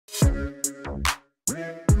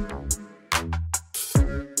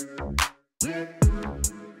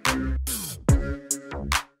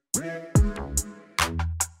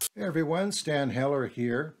everyone, Stan Heller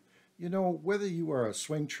here. You know, whether you are a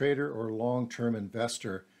swing trader or long-term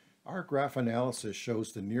investor, our graph analysis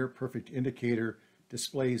shows the near perfect indicator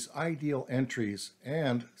displays ideal entries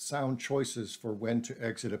and sound choices for when to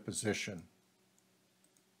exit a position. In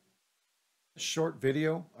this short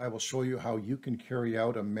video, I will show you how you can carry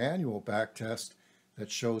out a manual backtest that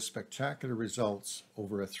shows spectacular results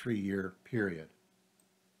over a 3-year period.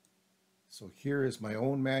 So here is my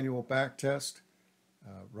own manual backtest.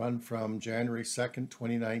 Run from January 2nd,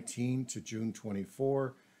 2019 to June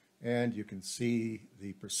 24, and you can see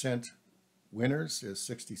the percent winners is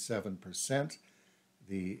 67%,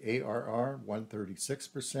 the ARR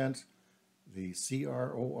 136%, the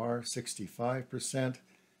CROR 65%,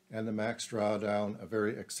 and the max drawdown a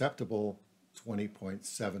very acceptable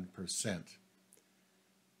 20.7%.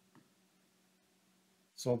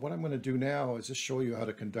 So what I'm going to do now is just show you how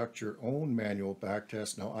to conduct your own manual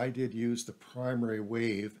backtest. Now I did use the primary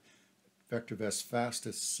wave, VectorVest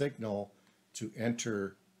fastest signal, to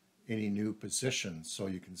enter any new positions. So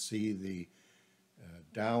you can see the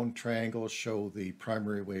down triangles show the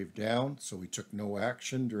primary wave down. So we took no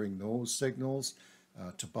action during those signals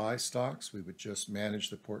to buy stocks. We would just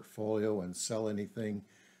manage the portfolio and sell anything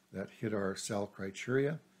that hit our sell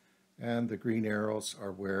criteria. And the green arrows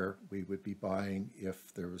are where we would be buying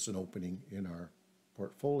if there was an opening in our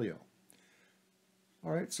portfolio.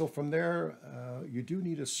 All right, so from there, you do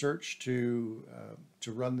need a search to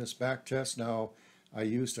run this backtest. Now, I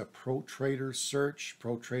used a ProTrader search.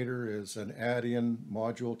 ProTrader is an add-in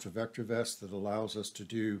module to VectorVest that allows us to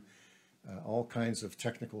do all kinds of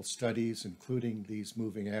technical studies, including these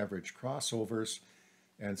moving average crossovers.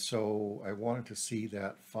 And so I wanted to see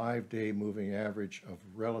that 5-day moving average of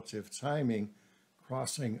relative timing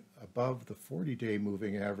crossing above the 40-day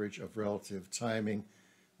moving average of relative timing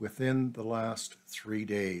within the last 3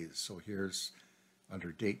 days. So here's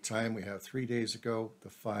under date time, we have 3 days ago. The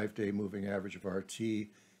 5-day moving average of RT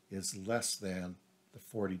is less than the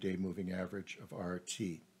 40-day moving average of RT.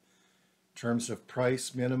 In terms of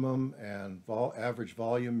price minimum and average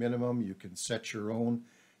volume minimum, you can set your own.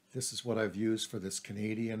 This is what I've used for this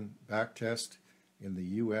Canadian backtest. In the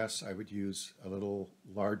US, I would use a little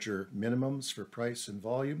larger minimums for price and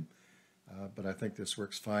volume, but I think this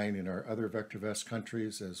works fine in our other VectorVest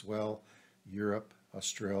countries as well, Europe,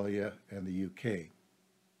 Australia, and the UK.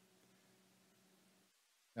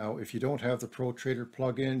 Now, if you don't have the ProTrader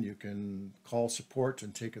plugin, you can call support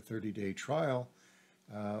and take a 30-day trial,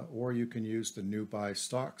 or you can use the new buy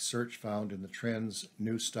stock search found in the trends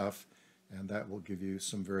new stuff, and that will give you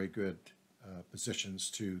some very good positions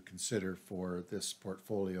to consider for this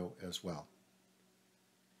portfolio as well.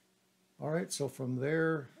 All right, so from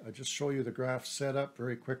there, I'll just show you the graph setup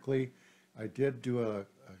very quickly. I did do a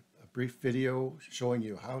brief video showing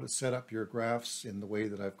you how to set up your graphs in the way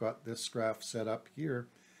that I've got this graph set up here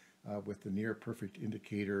with the near perfect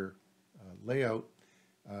indicator layout.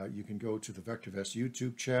 You can go to the VectorVest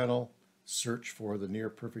YouTube channel, search for the near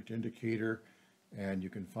perfect indicator, and you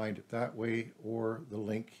can find it that way, or the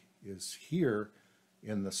link is here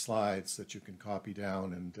in the slides that you can copy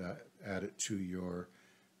down and add it to your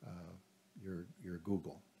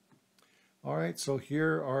Google. All right, so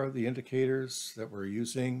here are the indicators that we're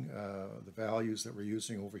using, the values that we're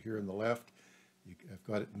using over here on the left. I've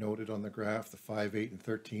got it noted on the graph, the 5, 8, and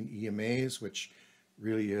 13 EMAs, which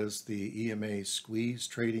really is the EMA squeeze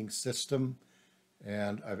trading system.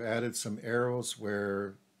 And I've added some arrows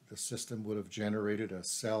where the system would have generated a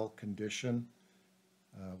sell condition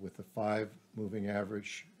with the 5 moving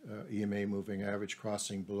average, EMA moving average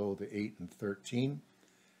crossing below the 8 and 13.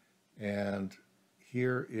 And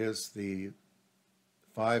here is the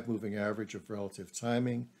 5 moving average of relative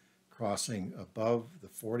timing crossing above the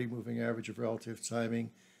 40 moving average of relative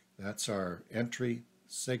timing. That's our entry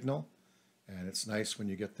signal. And it's nice when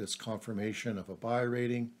you get this confirmation of a buy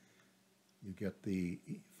rating. You get the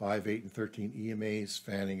 5, 8, and 13 EMAs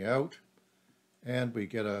fanning out, and we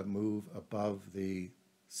get a move above the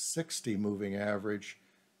 60 moving average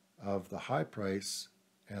of the high price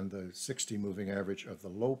and the 60 moving average of the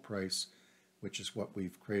low price, which is what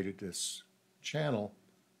we've created this channel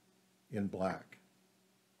in black.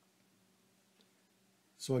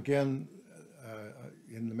 So again,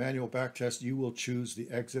 in the manual backtest, you will choose the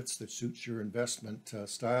exits that suits your investment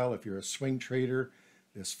style. If you're a swing trader,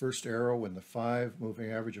 this first arrow, when the 5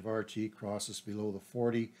 moving average of RT crosses below the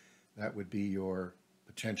 40, that would be your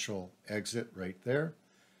potential exit right there.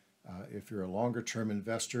 If you're a longer term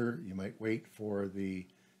investor, you might wait for the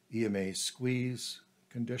EMA squeeze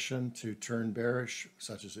condition to turn bearish,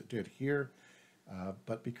 such as it did here.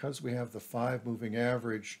 But because we have the 5 moving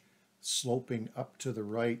average sloping up to the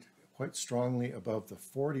right quite strongly above the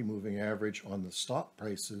 40 moving average on the stop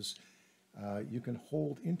prices, you can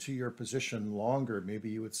hold into your position longer. Maybe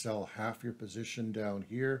you would sell half your position down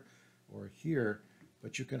here or here,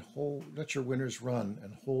 but you can let your winners run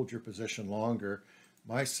and hold your position longer.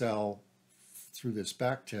 My sell through this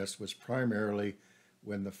back test was primarily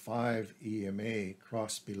when the 5 EMA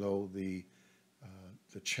crossed below the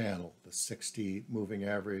channel, the 60 moving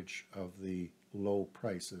average of the low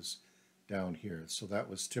prices down here. So that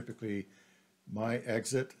was typically my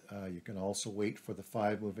exit. You can also wait for the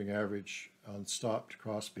 5 moving average on stop to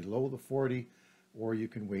cross below the 40, or you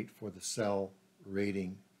can wait for the sell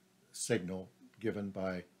rating signal given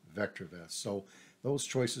by VectorVest. So those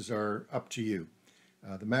choices are up to you.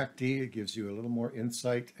 The MACD gives you a little more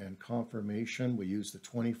insight and confirmation. We use the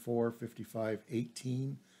 24, 55,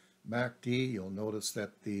 18 MACD. You'll notice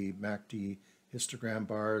that the MACD histogram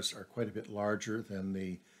bars are quite a bit larger than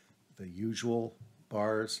the usual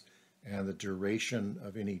bars, and the duration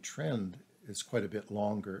of any trend is quite a bit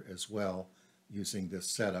longer as well using this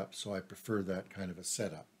setup, so I prefer that kind of a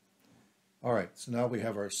setup. All right, so now we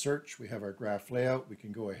have our search, we have our graph layout. We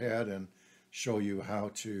can go ahead and show you how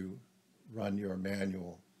to run your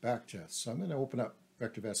manual backtest. So I'm going to open up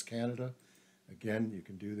VectorVest Canada. Again, you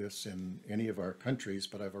can do this in any of our countries,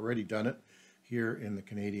 but I've already done it here in the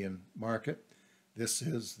Canadian market. This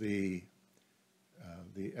is the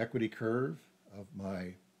equity curve of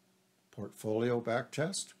my portfolio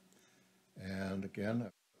backtest. And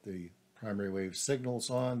again, the primary wave signals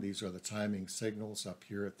on. These are the timing signals up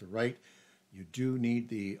here at the right. You do need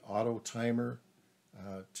the auto timer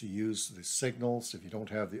to use the signals. If you don't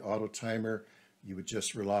have the auto timer, you would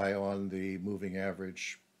just rely on the moving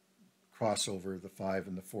average crossover, the 5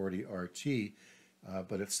 and the 40 RT.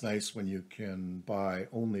 But it's nice when you can buy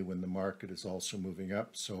only when the market is also moving up.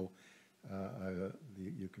 So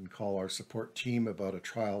you can call our support team about a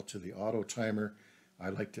trial to the auto timer. I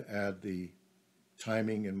like to add the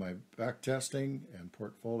timing in my backtesting and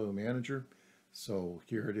portfolio manager. So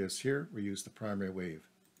here it is here. We use the primary wave.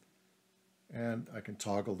 And I can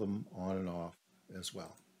toggle them on and off as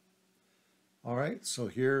well. All right, so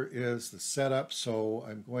here is the setup. So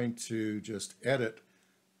I'm going to just edit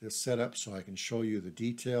this setup so I can show you the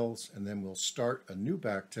details, and then we'll start a new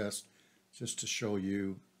backtest just to show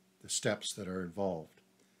you the steps that are involved.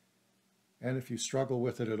 And if you struggle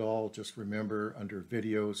with it at all, just remember under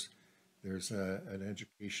videos, there's an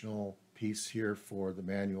educational piece here for the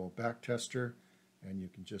manual backtester, and you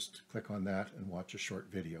can just click on that and watch a short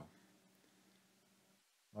video.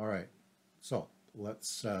 All right, so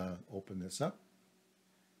let's open this up.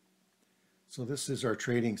 So this is our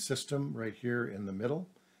trading system right here in the middle.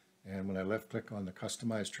 And when I left click on the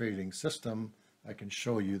customize trading system, I can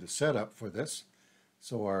show you the setup for this.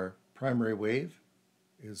 So our primary wave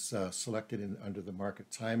is selected under the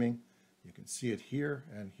market timing. You can see it here,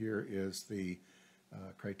 and here is the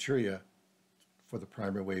criteria for the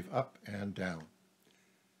primary wave up and down.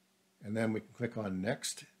 And then we can click on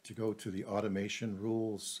next to go to the automation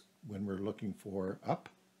rules when we're looking for up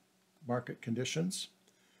market conditions.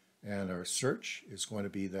 And our search is going to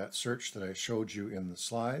be that search that I showed you in the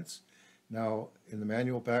slides. Now, in the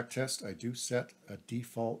manual backtest, I do set a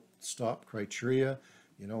default stop criteria.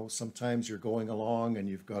 You know, sometimes you're going along and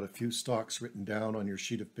you've got a few stocks written down on your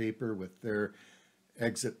sheet of paper with their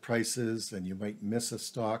exit prices, and you might miss a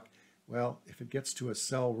stock. Well, if it gets to a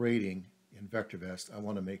sell rating in VectorVest, I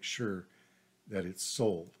want to make sure that it's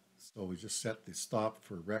sold. So we just set the stop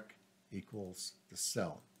for rec equals the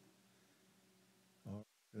sell.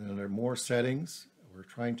 And then there are more settings. We're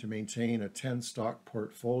trying to maintain a 10 stock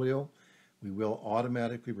portfolio. We will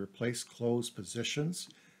automatically replace closed positions.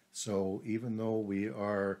 So even though we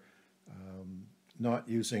are not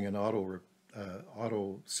using an automated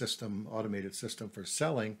system for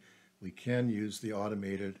selling, we can use the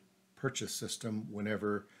automated purchase system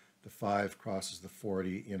whenever the 5 crosses the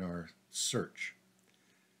 40 in our search.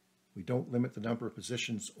 We don't limit the number of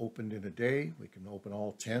positions opened in a day. We can open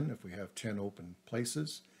all 10 if we have 10 open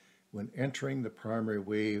places. When entering the primary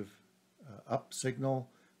wave up signal,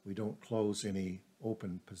 we don't close any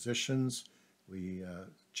open positions. We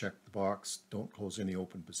check the box, don't close any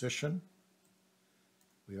open position.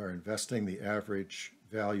 We are investing the average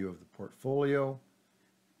value of the portfolio.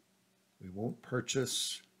 We won't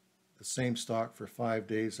purchase the same stock for 5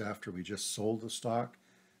 days after we just sold the stock.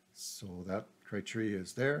 So that criteria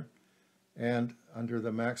is there. And under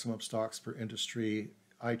the maximum stocks per industry,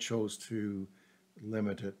 I chose to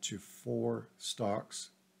limit it to 4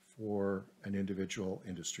 stocks for an individual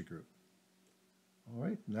industry group. All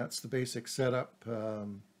right, and that's the basic setup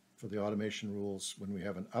for the automation rules when we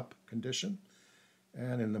have an up condition.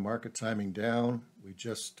 And in the market timing down, we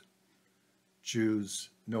just choose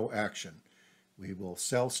no action. We will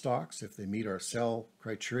sell stocks if they meet our sell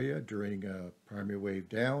criteria during a primary wave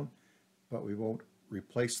down, but we won't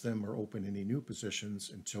replace them or open any new positions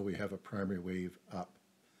until we have a primary wave up.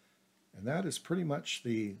 And that is pretty much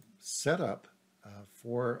the setup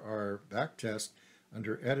for our backtest.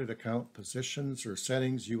 Under Edit Account Positions or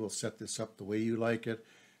Settings, you will set this up the way you like it.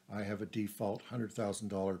 I have a default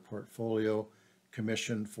 $100,000 portfolio,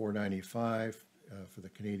 commission $4.95 for the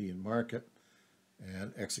Canadian market,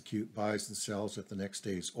 and execute buys and sells at the next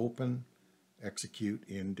day's open, execute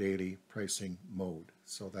in daily pricing mode.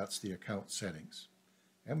 So that's the account settings.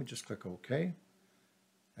 And we just click OK.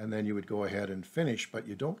 And then you would go ahead and finish, but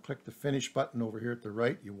you don't click the finish button over here at the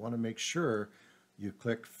right. You want to make sure you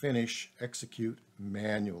click Finish Execute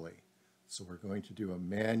manually. So we're going to do a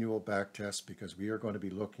manual backtest because we are going to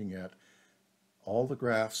be looking at all the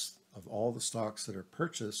graphs of all the stocks that are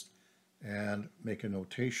purchased and make a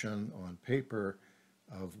notation on paper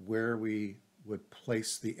of where we would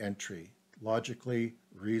place the entry. Logically,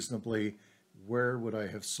 reasonably, where would I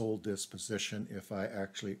have sold this position if I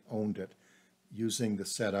actually owned it, using the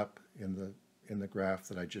setup in the graph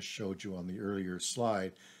that I just showed you on the earlier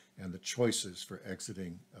slide and the choices for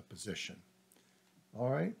exiting a position. All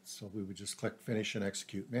right, so we would just click Finish and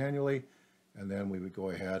Execute manually, and then we would go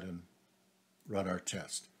ahead and run our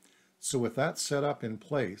test. So with that set up in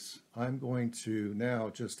place, I'm going to now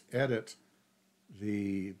just edit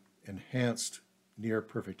the enhanced near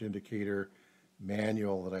perfect indicator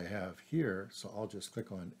manual that I have here. So I'll just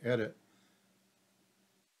click on Edit.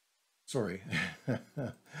 Sorry,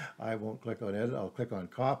 I won't click on Edit. I'll click on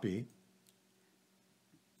Copy.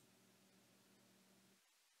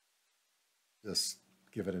 Just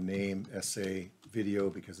give it a name, essay video,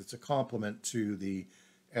 because it's a complement to the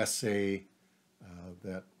essay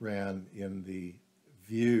that ran in the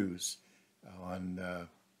views on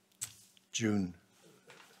June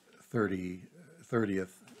 30th,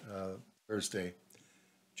 Thursday,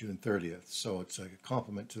 June 30th. So it's a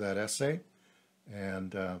complement to that essay,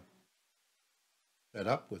 and set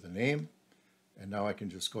up with a name. And now I can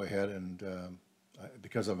just go ahead and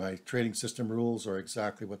because of my trading system rules are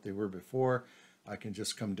exactly what they were before, I can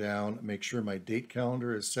just come down, make sure my date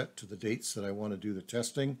calendar is set to the dates that I want to do the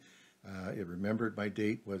testing. It remembered my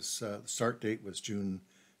date was, the start date was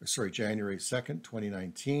January 2nd,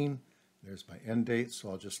 2019. There's my end date,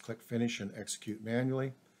 so I'll just click Finish and Execute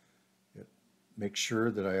manually. It makes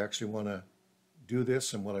sure that I actually want to do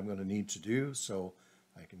this and what I'm going to need to do, so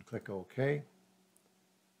I can click OK.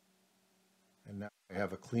 And now I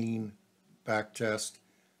have a clean back test.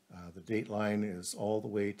 The date line is all the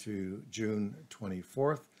way to June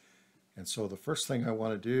 24th. And so the first thing I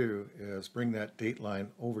want to do is bring that date line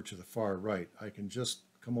over to the far right. I can just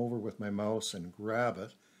come over with my mouse and grab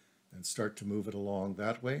it and start to move it along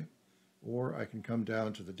that way. Or I can come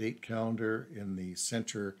down to the date calendar in the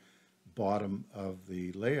center bottom of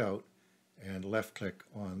the layout and left click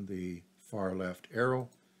on the far left arrow.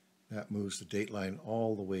 That moves the date line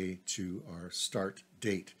all the way to our start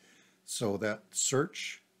date. So that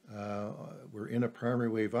search, we're in a primary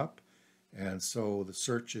wave up, and so the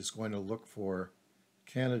search is going to look for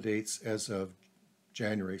candidates as of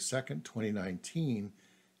January 2nd, 2019,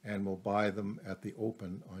 and we'll buy them at the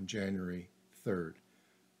open on January 3rd.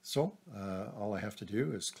 So all I have to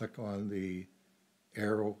do is click on the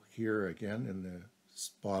arrow here again in the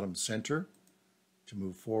bottom center to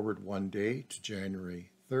move forward one day to January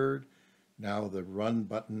 3rd. Now the run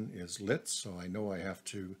button is lit, so I know I have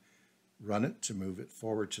to run it to move it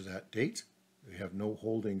forward to that date. We have no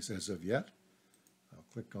holdings as of yet. I'll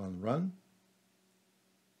click on Run.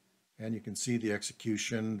 And you can see the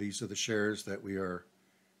execution. These are the shares that we are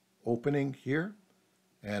opening here.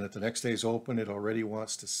 And at the next day's open, it already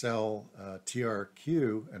wants to sell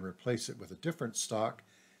TRQ and replace it with a different stock.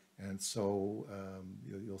 And so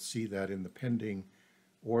you'll see that in the pending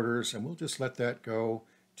orders, and we'll just let that go.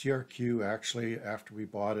 TRQ actually, after we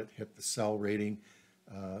bought it, hit the sell rating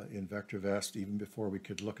in VectorVest even before we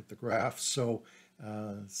could look at the graph. So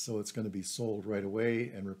it's going to be sold right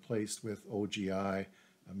away and replaced with OGI,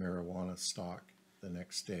 a marijuana stock, the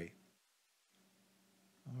next day.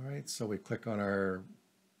 All right, so we click on our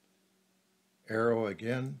arrow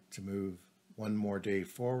again to move one more day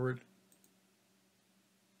forward.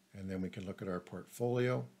 And then we can look at our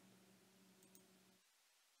portfolio.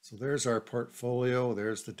 So there's our portfolio.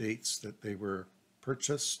 There's the dates that they were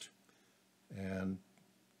purchased. And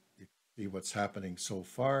you can see what's happening so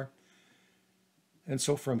far. And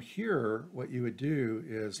so from here, what you would do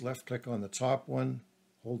is left click on the top one,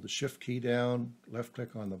 hold the shift key down, left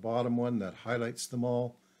click on the bottom one that highlights them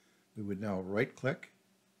all. We would now right click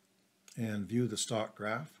and view the stock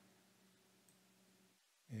graph.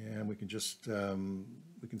 And we can just,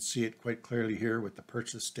 we can see it quite clearly here with the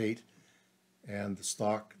purchase date and the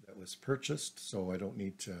stock that was purchased. So I don't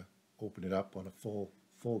need to open it up on a full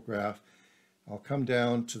graph. I'll come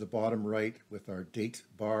down to the bottom right with our date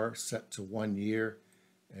bar set to 1 year,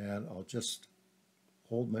 and I'll just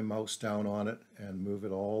hold my mouse down on it and move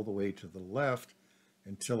it all the way to the left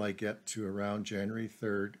until I get to around January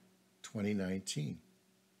 3rd, 2019.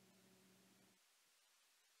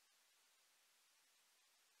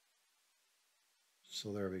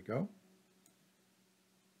 So there we go.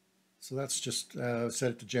 So that's just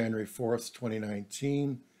set it to January 4th,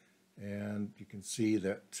 2019. And you can see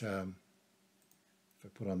that if I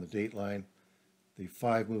put on the date line, the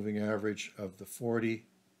 5 moving average of the 40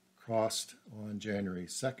 crossed on January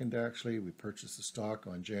 2nd, actually. We purchased the stock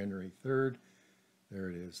on January 3rd. There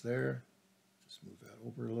it is there. Just move that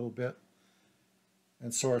over a little bit.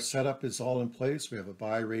 And so our setup is all in place. We have a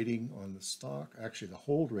buy rating on the stock. Actually, the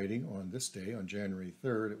hold rating on this day, on January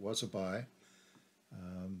 3rd, it was a buy.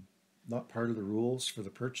 Not part of the rules for the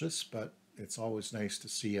purchase, but it's always nice to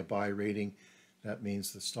see a buy rating. That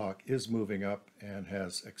means the stock is moving up and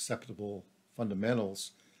has acceptable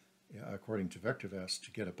fundamentals, according to VectorVest,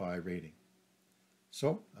 to get a buy rating.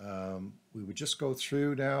 So we would just go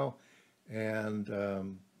through now and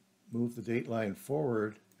move the date line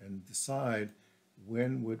forward and decide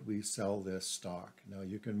when would we sell this stock. Now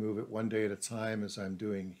you can move it one day at a time, as I'm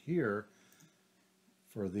doing here.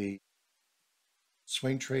 For the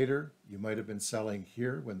swing trader, you might have been selling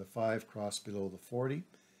here when the 5 crossed below the 40,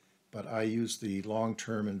 but I use the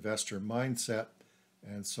long-term investor mindset,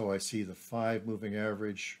 and so I see the 5 moving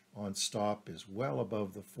average on stop is well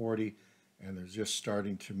above the 40, and they're just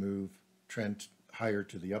starting to move, trend higher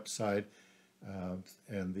to the upside,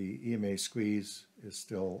 and the EMA squeeze is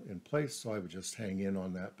still in place, so I would just hang in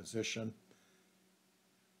on that position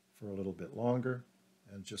for a little bit longer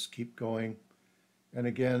and just keep going. And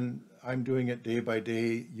again, I'm doing it day by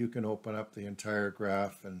day. You can open up the entire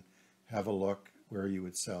graph and have a look where you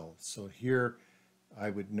would sell. So here I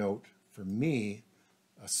would note, for me,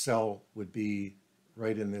 a sell would be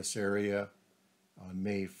right in this area on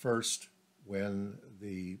May 1st when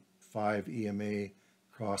the 5 EMA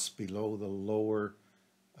crossed below the lower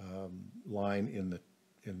line in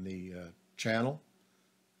the channel.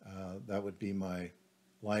 That would be my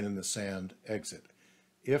line in the sand exit.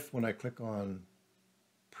 If when I click on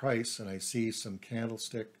price and I see some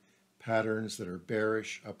candlestick patterns that are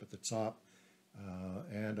bearish up at the top,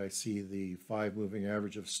 and I see the 5 moving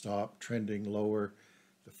average of stop trending lower,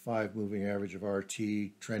 the 5 moving average of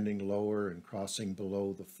RT trending lower and crossing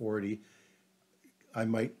below the 40, I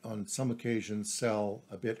might on some occasions sell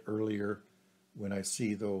a bit earlier when I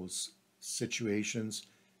see those situations,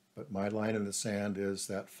 but my line in the sand is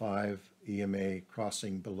that 5 EMA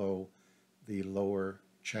crossing below the lower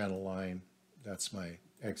channel line. That's my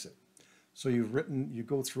exit. So you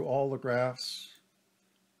go through all the graphs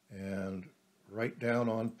and write down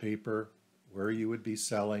on paper where you would be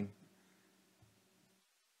selling.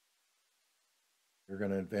 You're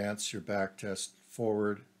going to advance your back test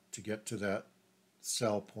forward to get to that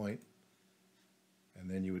sell point, and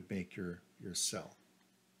then you would make your sell.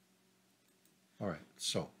 All right,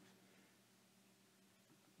 so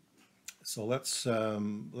let's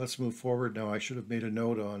move forward now. I should have made a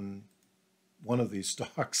note on one of these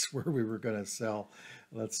stocks where we were going to sell.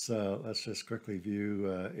 Let's just quickly view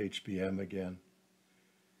HBM again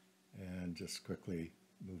and just quickly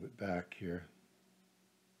move it back here.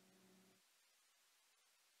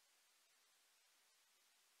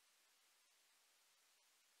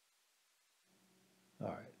 All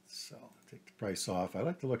right, so take the price off. I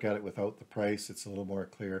like to look at it without the price. It's a little more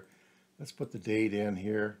clear. Let's put the date in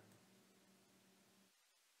here.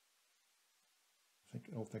 I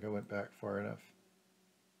don't think I went back far enough.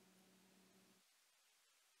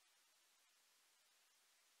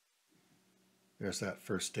 There's that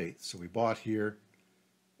first date. So we bought here,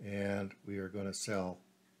 and we are going to sell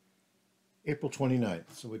April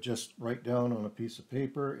 29th. So we just write down on a piece of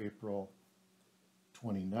paper, April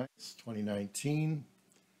 29th, 2019.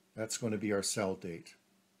 That's going to be our sell date.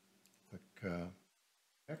 Click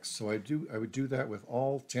X. So I would do that with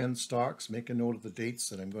all 10 stocks, make a note of the dates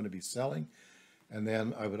that I'm going to be selling, and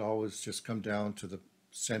then I would always just come down to the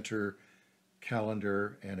center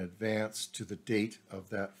calendar and advance to the date of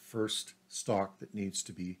that first stock that needs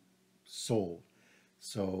to be sold.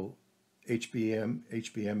 So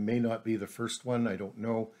HBM may not be the first one, I don't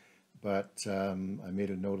know, but I made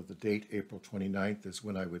a note of the date. April 29th is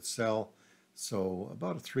when I would sell. So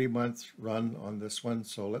about a 3-month run on this one.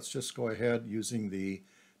 So let's just go ahead using the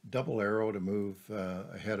double arrow to move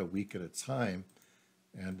ahead a week at a time.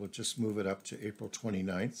 and we'll just move it up to April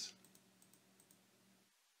 29th.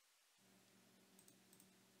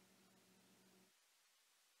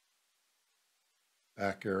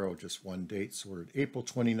 Back arrow, just one date, so we're at April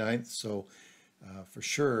 29th. So for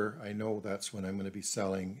sure, I know that's when I'm going to be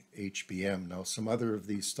selling HBM. Now, some other of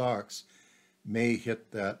these stocks may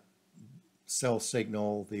hit that sell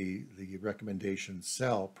signal, the recommendation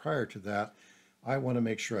sell. Prior to that, I want to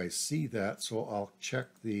make sure I see that, so I'll check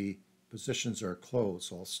the positions are closed.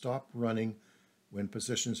 So I'll stop running when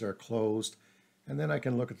positions are closed, and then I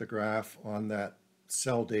can look at the graph on that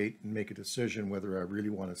sell date and make a decision whether I really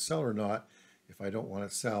want to sell or not. If I don't want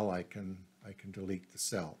to sell, I can delete the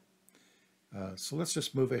sell. So let's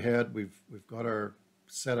just move ahead. We've got our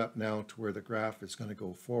setup now to where the graph is going to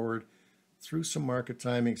go forward through some market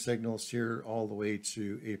timing signals here all the way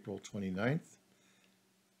to April 29th.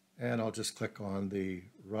 And I'll just click on the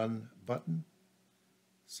Run button.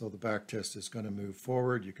 So the backtest is going to move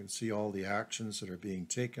forward. You can see all the actions that are being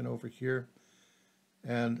taken over here.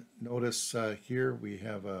 And notice here we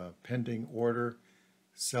have a pending order,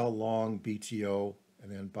 sell long BTO,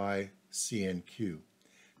 and then buy CNQ.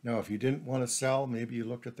 Now, if you didn't want to sell, maybe you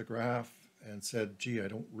looked at the graph and said, gee, I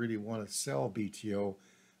don't really want to sell BTO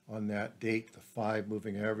on that date. The 5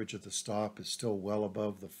 moving average at the stop is still well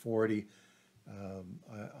above the 40.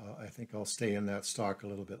 I think I'll stay in that stock a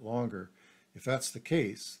little bit longer. If that's the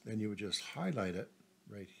case, then you would just highlight it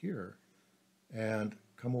right here and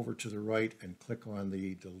come over to the right and click on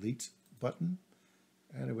the delete button.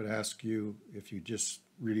 And it would ask you if you just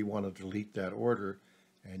really want to delete that order,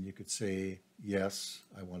 and you could say, yes,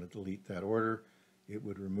 I want to delete that order. It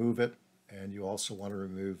would remove it, and you also want to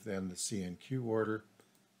remove then the CNQ order.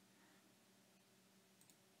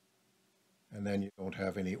 And then you don't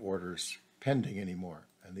have any orders pending anymore,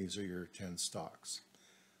 and these are your 10 stocks.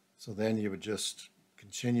 So then you would just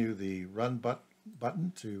continue the run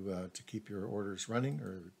button to keep your orders running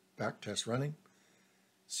or backtest running.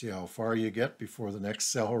 See how far you get before the next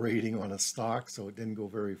sell rating on a stock. So it didn't go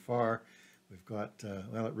very far. We've got,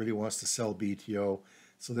 well, it really wants to sell BTO.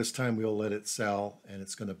 So this time we'll let it sell, and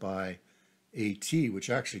it's going to buy AT, which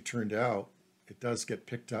actually turned out, it does get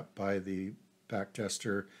picked up by the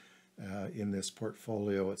backtester in this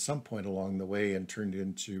portfolio at some point along the way and turned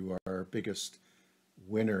into our biggest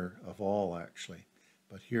winner of all, actually.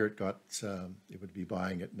 But here it got, it would be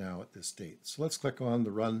buying it now at this date. So let's click on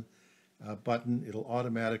the run button. It'll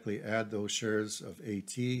automatically add those shares of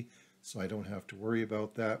AT, so I don't have to worry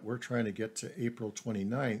about that. We're trying to get to April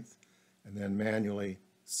 29th and then manually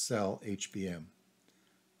sell HBM.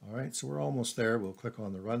 All right, so we're almost there. We'll click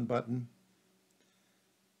on the run button.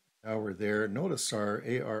 Now we're there. Notice our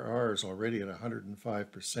ARR is already at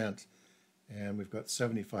 105%, and we've got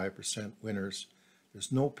 75% winners.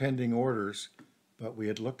 There's no pending orders, but we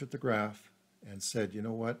had looked at the graph and said, you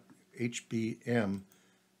know what, HBM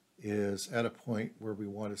is at a point where we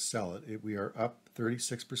want to sell it. We are up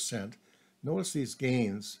 36%. Notice these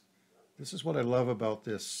gains. This is what I love about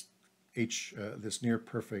this this near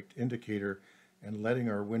perfect indicator and letting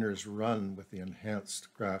our winners run with the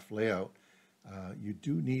enhanced graph layout. You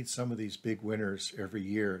do need some of these big winners every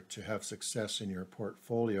year to have success in your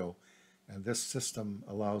portfolio, and this system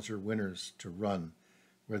allows your winners to run.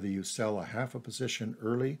 Whether you sell a half a position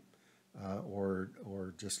early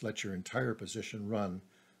or just let your entire position run,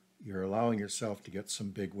 you're allowing yourself to get some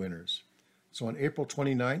big winners. So on April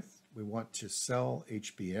 29th, we want to sell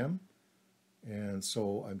HBM. And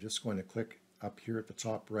so I'm just going to click up here at the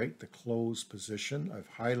top right, the close position. I've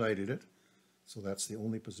highlighted it. So that's the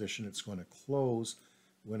only position it's going to close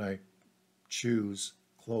when I choose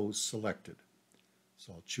close selected.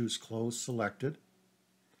 So I'll choose close selected.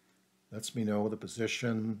 Lets me know the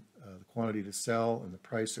position, the quantity to sell, and the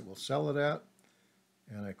price it will sell it at.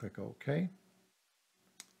 And I click OK.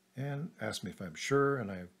 And ask me if I'm sure,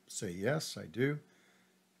 and I say yes, I do.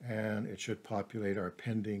 And it should populate our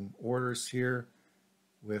pending orders here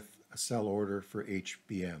with a sell order for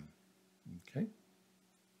HBM. Okay.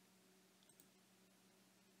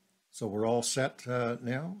 So we're all set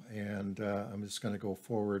now, and I'm just going to go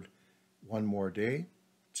forward one more day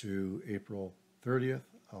to April 30th.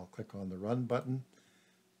 I'll click on the run button.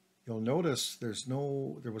 You'll notice there was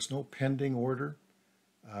no pending order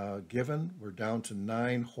given. We're down to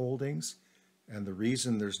 9 holdings, and the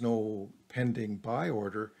reason there's no pending buy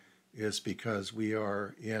order is because we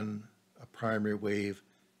are in a primary wave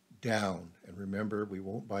down. And remember, we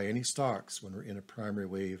won't buy any stocks when we're in a primary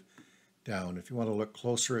wave down. If you want to look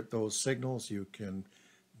closer at those signals, you can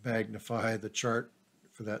magnify the chart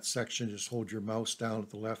for that section. Just hold your mouse down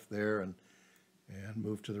at the left there and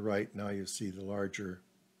move to the right. Now you see the larger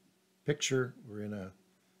picture. We're in a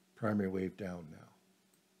primary wave down now.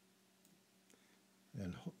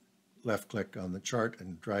 and left click on the chart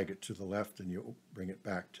and drag it to the left, and you bring it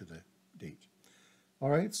back to the date. All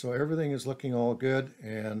right, so everything is looking all good,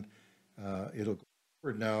 and it'll go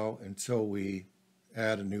forward now until we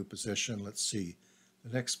add a new position. Let's see.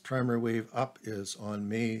 The next primary wave up is on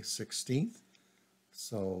May 16th.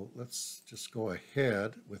 So let's just go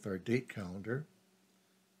ahead with our date calendar.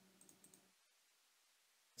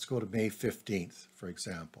 Let's go to May 15th, for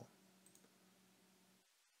example.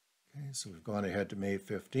 Okay, so we've gone ahead to May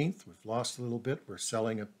 15th. We've lost a little bit. We're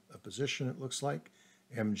selling a position, it looks like.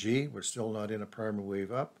 MG, we're still not in a primary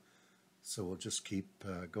wave up. So we'll just keep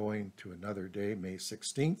going to another day, May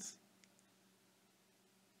 16th.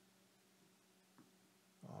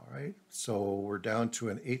 All right, so we're down to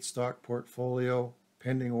an 8-stock portfolio,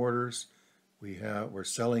 pending orders. We're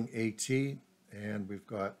selling AT, and we've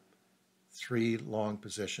got 3 long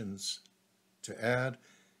positions to add.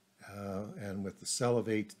 And with the sell of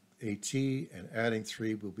AT and adding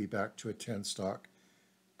 3, we'll be back to a 10-stock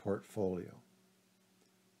portfolio.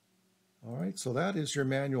 All right, so that is your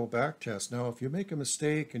manual backtest. Now, if you make a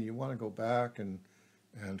mistake and you want to go back and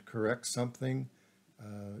correct something,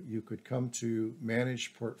 you could come to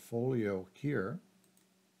Manage Portfolio here.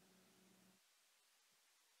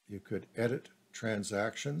 You could edit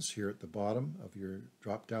transactions here at the bottom of your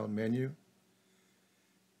drop-down menu.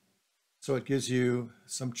 So it gives you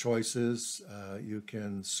some choices. You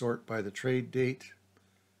can sort by the trade date.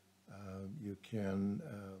 You can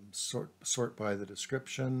sort by the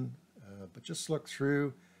description. But just look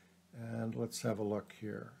through, and let's have a look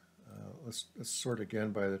here. Let's sort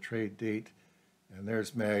again by the trade date. And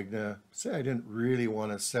there's Magna. Say I didn't really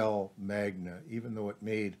want to sell Magna, even though it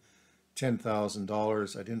made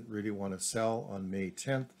 $10,000. I didn't really want to sell on May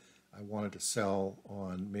 10th. I wanted to sell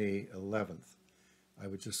on May 11th. I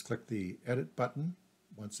would just click the edit button.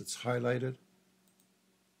 Once it's highlighted,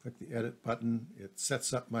 click the edit button. It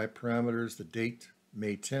sets up my parameters, the date,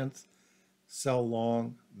 May 10th. Sell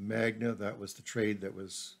long, Magna, that was the trade that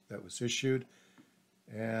was issued.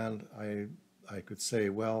 And I could say,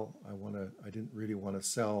 well, I didn't really want to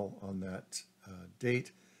sell on that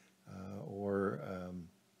date, or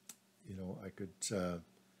you know, I could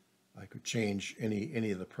change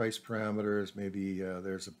any of the price parameters. Maybe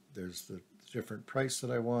there's the different price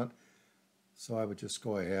that I want. So I would just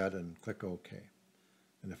go ahead and click OK.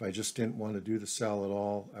 And if I just didn't want to do the sell at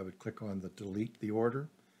all, I would click on the delete the order,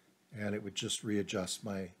 and it would just readjust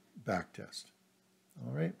my backtest.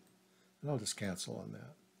 All right, and I'll just cancel on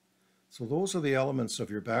that. So those are the elements of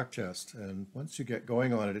your backtest, and once you get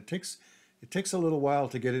going on it, it takes a little while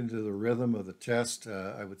to get into the rhythm of the test.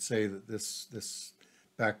 I would say that this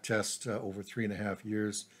backtest over 3.5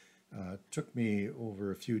 years took me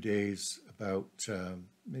over a few days, about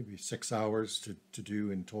maybe 6 hours to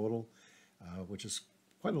do in total, which is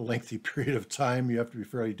quite a lengthy period of time. You have to be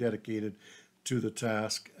fairly dedicated to the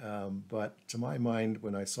task, but to my mind,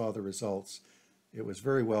 when I saw the results, it was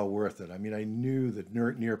very well worth it. I mean, I knew that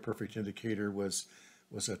near perfect indicator was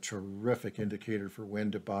a terrific indicator for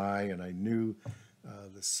when to buy, and I knew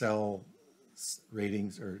the sell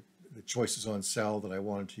ratings, or the choices on sell that I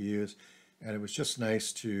wanted to use, and it was just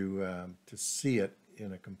nice to see it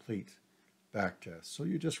in a complete backtest. So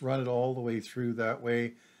you just run it all the way through that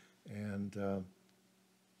way, and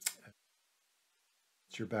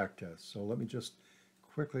it's your backtest. So let me just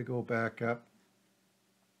quickly go back up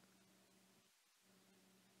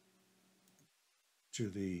to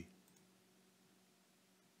the,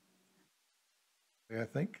 I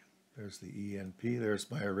think there's the ENP,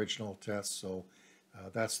 there's my original test. So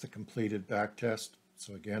that's the completed backtest.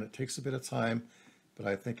 So again, it takes a bit of time, but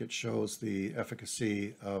I think it shows the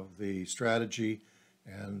efficacy of the strategy,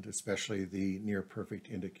 and especially the near perfect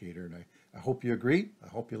indicator. And I hope you agree. I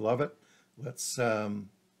hope you love it. Let's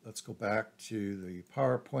go back to the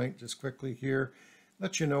PowerPoint just quickly here.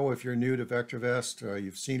 Let you know if you're new to VectorVest, or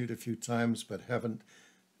you've seen it a few times but haven't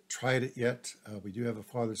tried it yet. We do have a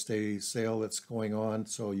Father's Day sale that's going on,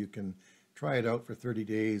 so you can try it out for 30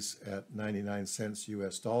 days at 99 cents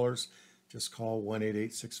US dollars. Just call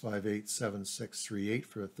 1-888-658-7638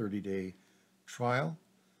 for a 30-day trial.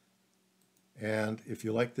 And if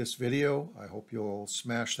you like this video, I hope you'll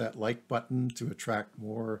smash that like button to attract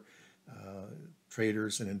more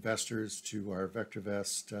traders and investors to our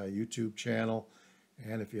VectorVest YouTube channel.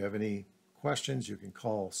 And if you have any questions, you can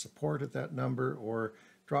call support at that number, or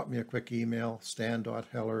drop me a quick email,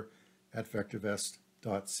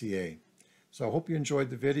 stan.heller@vectorvest.ca. So I hope you enjoyed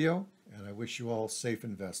the video, and I wish you all safe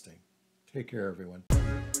investing. Take care, everyone.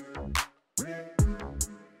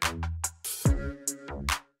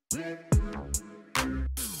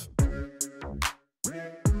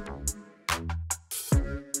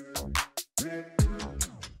 Yeah.